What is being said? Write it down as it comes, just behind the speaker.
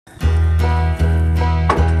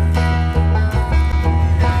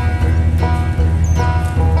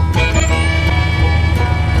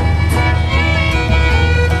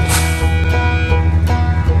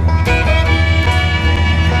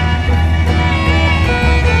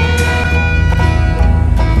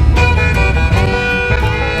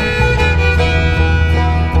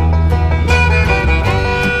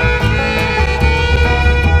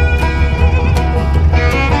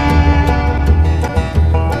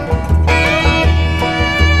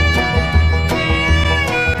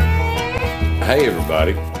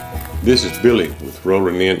everybody. This is Billy with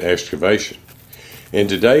Rolling In Excavation. In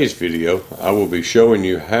today's video, I will be showing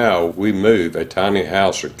you how we move a tiny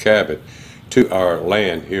house or cabin to our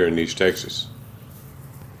land here in East Texas.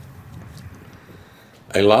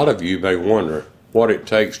 A lot of you may wonder what it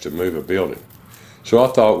takes to move a building, so I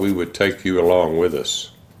thought we would take you along with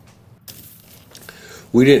us.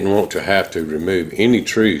 We didn't want to have to remove any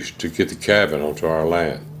trees to get the cabin onto our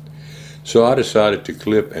land. So I decided to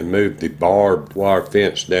clip and move the barbed wire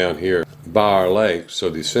fence down here by our lake so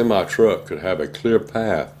the semi-truck could have a clear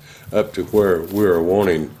path up to where we are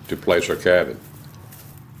wanting to place our cabin.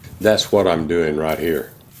 That's what I'm doing right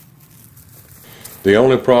here. The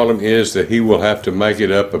only problem is that he will have to make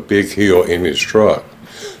it up a big hill in his truck,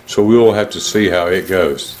 so we will have to see how it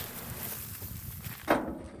goes.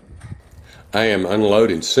 I am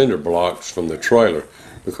unloading cinder blocks from the trailer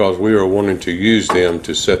because we are wanting to use them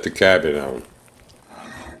to set the cabin on.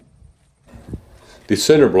 The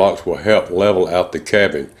cinder blocks will help level out the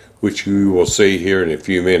cabin, which you will see here in a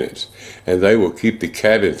few minutes, and they will keep the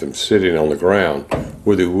cabin from sitting on the ground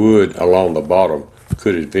where the wood along the bottom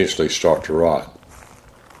could eventually start to rot.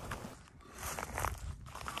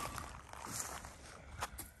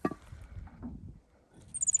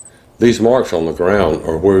 These marks on the ground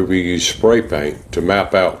are where we use spray paint to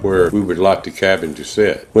map out where we would like the cabin to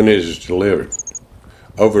sit when it is delivered,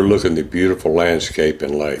 overlooking the beautiful landscape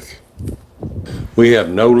and lake. We have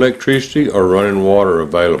no electricity or running water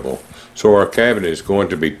available, so our cabin is going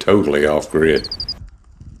to be totally off-grid.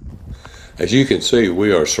 As you can see,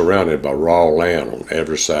 we are surrounded by raw land on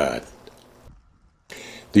every side.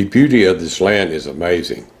 The beauty of this land is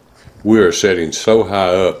amazing. We are sitting so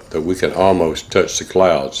high up that we can almost touch the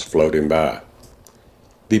clouds floating by.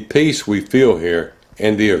 The peace we feel here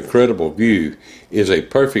and the incredible view is a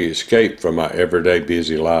perfect escape from our everyday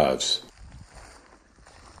busy lives.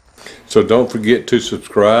 So don't forget to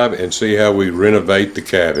subscribe and see how we renovate the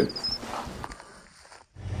cabin.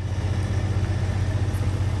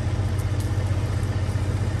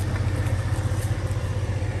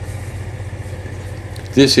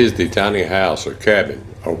 This is the tiny house or cabin,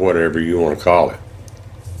 or whatever you want to call it.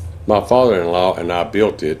 My father-in-law and I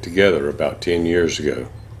built it together about 10 years ago.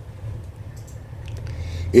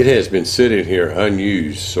 It has been sitting here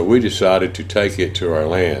unused, so we decided to take it to our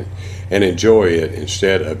land and enjoy it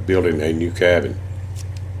instead of building a new cabin.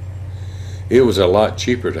 It was a lot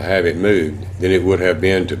cheaper to have it moved than it would have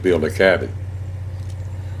been to build a cabin.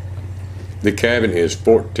 The cabin is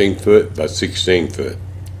 14 foot by 16 foot.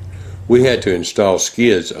 We had to install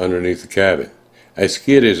skids underneath the cabin. A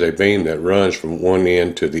skid is a beam that runs from one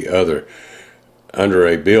end to the other under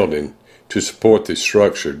a building to support the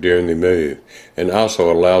structure during the move, and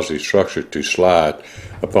also allows the structure to slide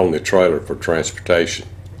upon the trailer for transportation.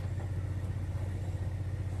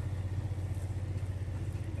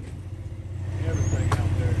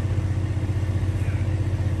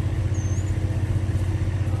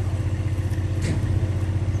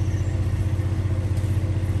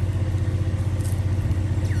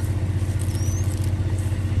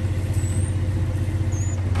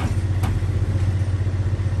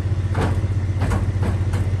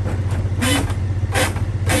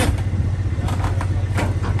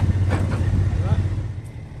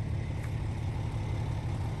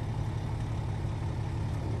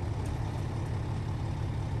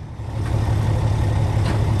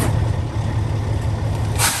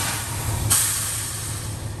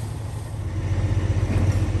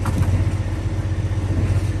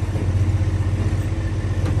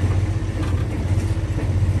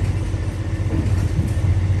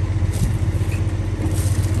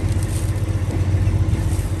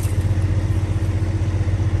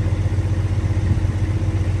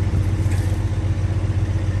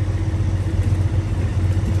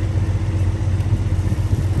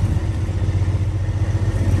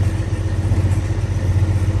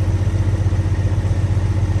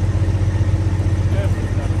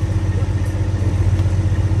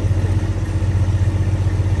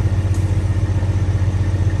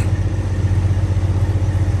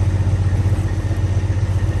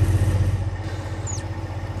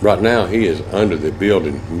 Right now he is under the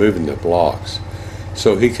building moving the blocks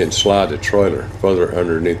so he can slide the trailer further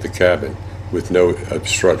underneath the cabin with no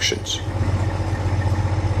obstructions.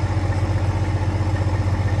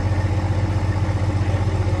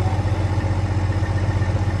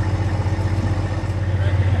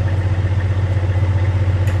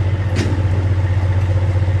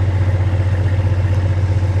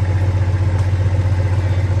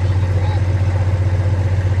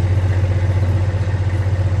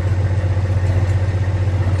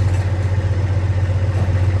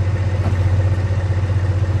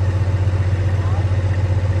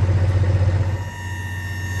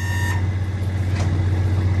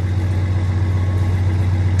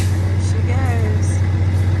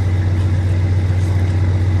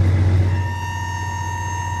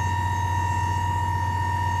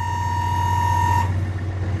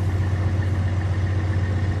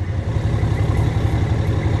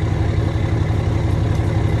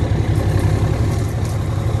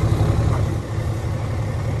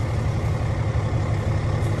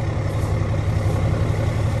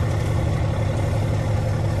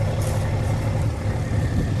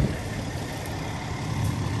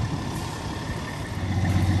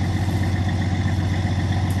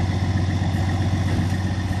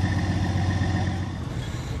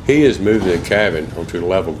 He is moving the cabin onto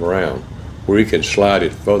level ground where he can slide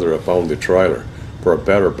it further up on the trailer for a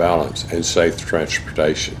better balance and safe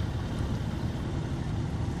transportation.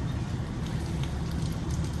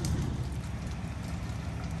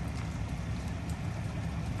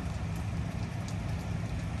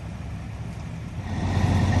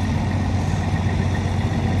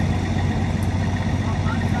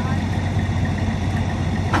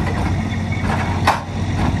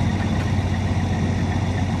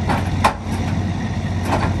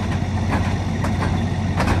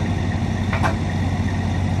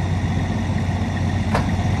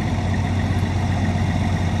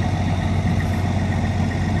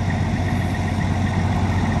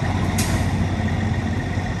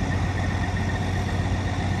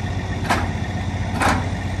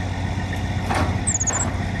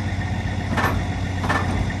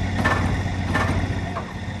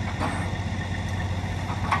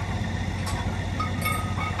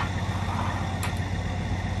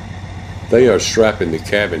 They are strapping the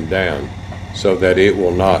cabin down so that it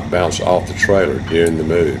will not bounce off the trailer during the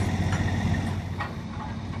move.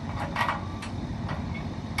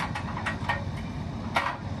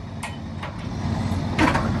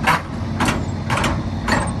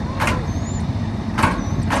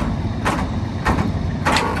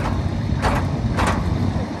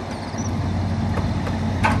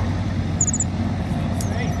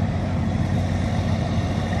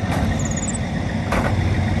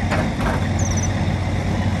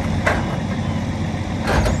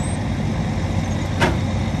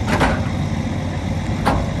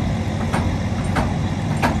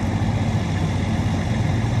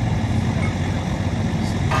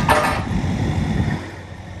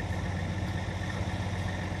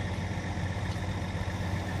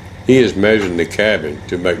 He is measuring the cabin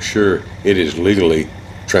to make sure it is legally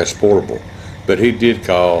transportable, but he did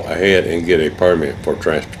call ahead and get a permit for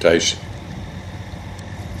transportation.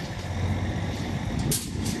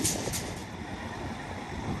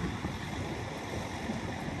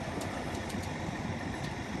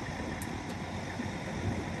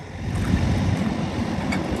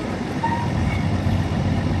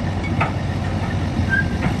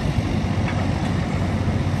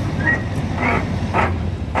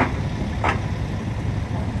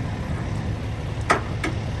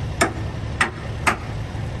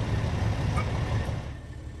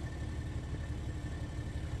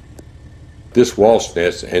 This wasp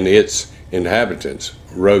nest and its inhabitants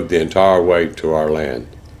rode the entire way to our land.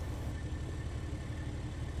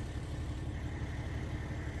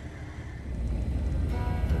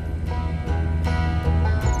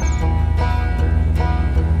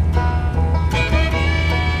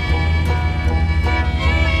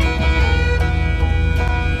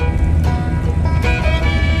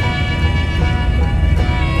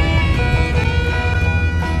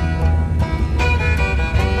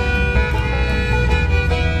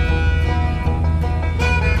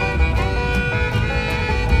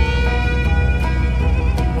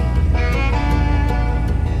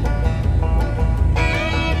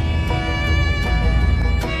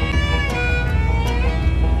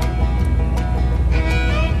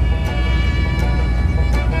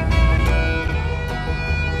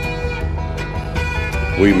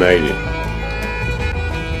 We made it.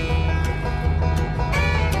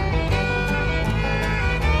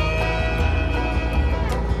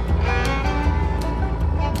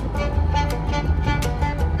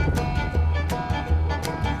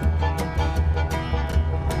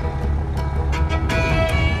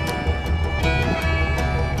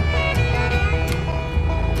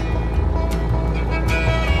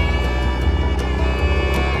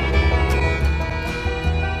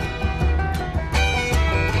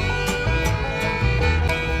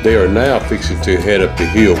 They are now fixing to head up the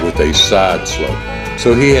hill with a side slope,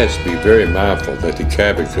 so he has to be very mindful that the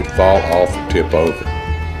cabin could fall off or tip over.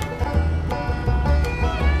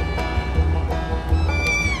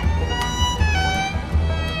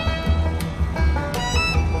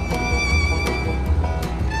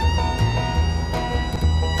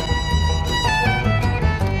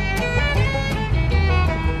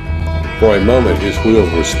 For a moment his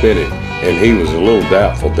wheels were spinning and he was a little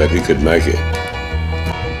doubtful that he could make it.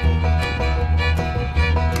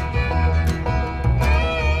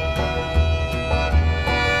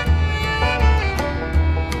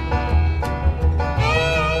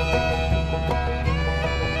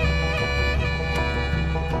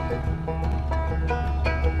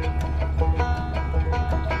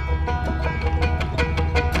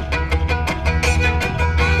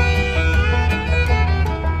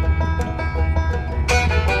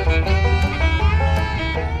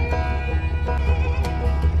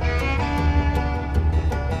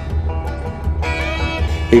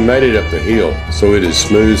 He made it up the hill, so it is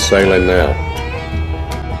smooth sailing now.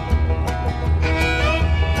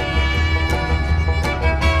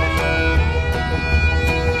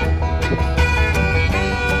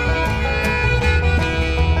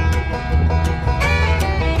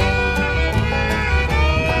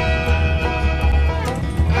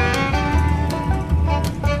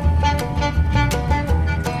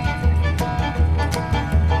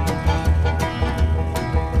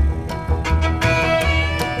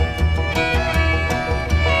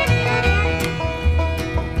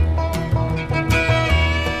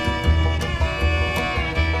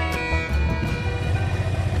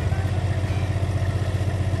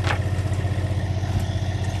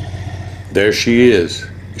 There she is.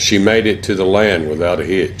 She made it to the land without a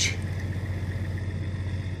hitch.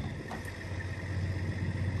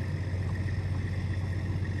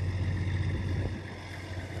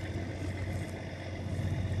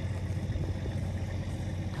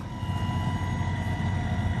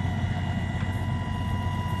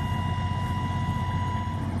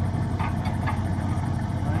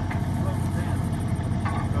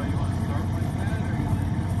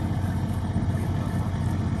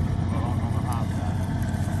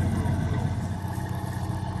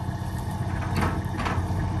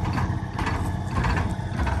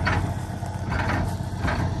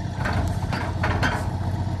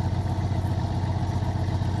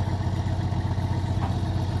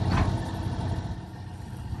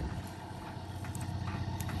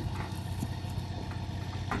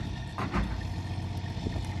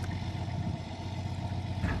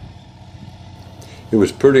 It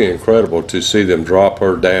was pretty incredible to see them drop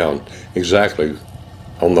her down exactly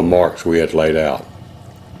on the marks we had laid out.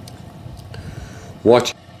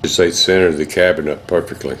 Watch as they centered the cabin up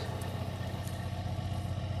perfectly.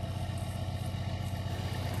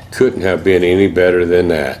 Couldn't have been any better than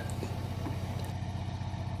that.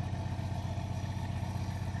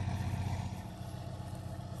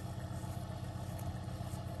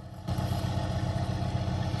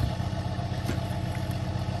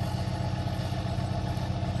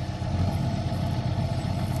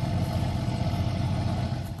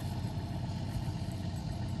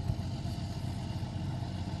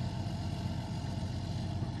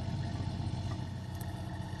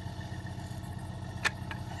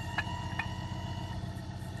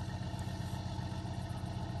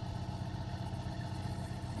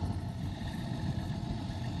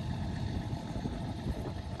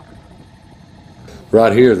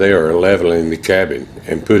 Right here they are leveling the cabin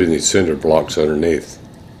and putting the cinder blocks underneath.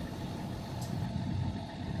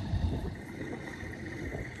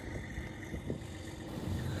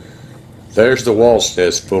 There's the waltz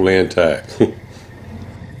nest fully intact.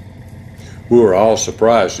 We were all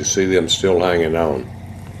surprised to see them still hanging on.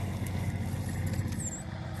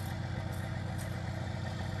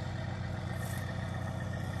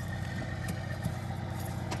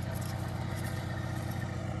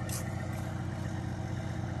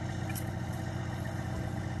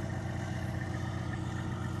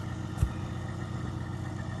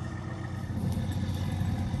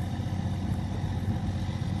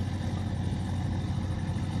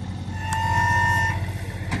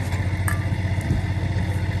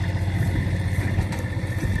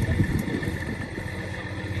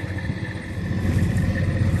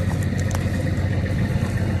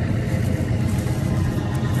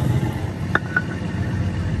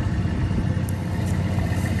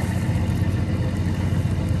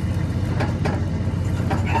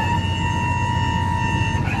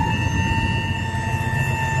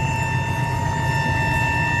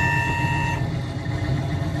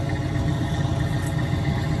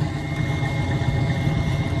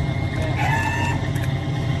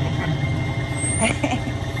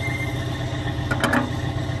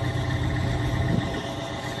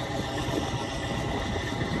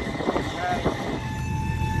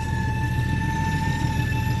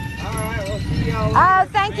 Oh,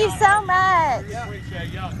 thank you so much. Yeah. Appreciate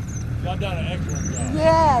y'all. Y'all done an excellent job.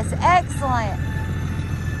 Yes, excellent.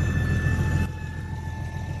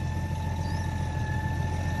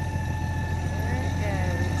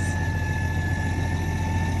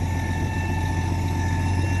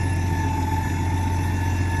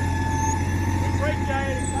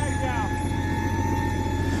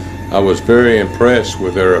 I was very impressed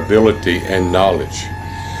with their ability and knowledge.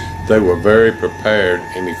 They were very prepared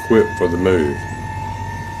and equipped for the move.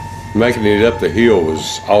 Making it up the hill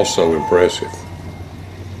was also impressive.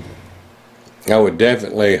 I would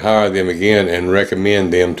definitely hire them again and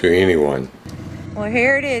recommend them to anyone. Well,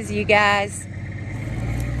 here it is, you guys.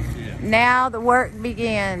 Now the work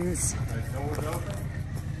begins.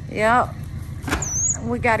 Yep.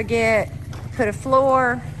 We got to put a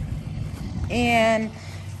floor in,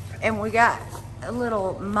 and we got a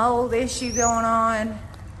little mold issue going on.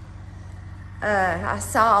 I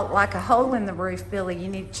saw like a hole in the roof, Billy. You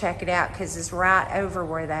need to check it out because it's right over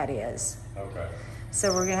where that is. Okay.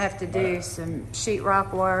 So we're gonna have to do some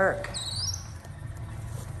sheetrock work.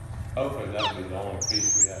 Hopefully that'll be the only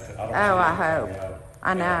piece we have to. I hope.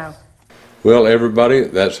 I know. Well, everybody,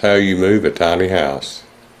 that's how you move a tiny house.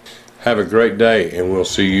 Have a great day, and we'll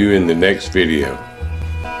see you in the next video.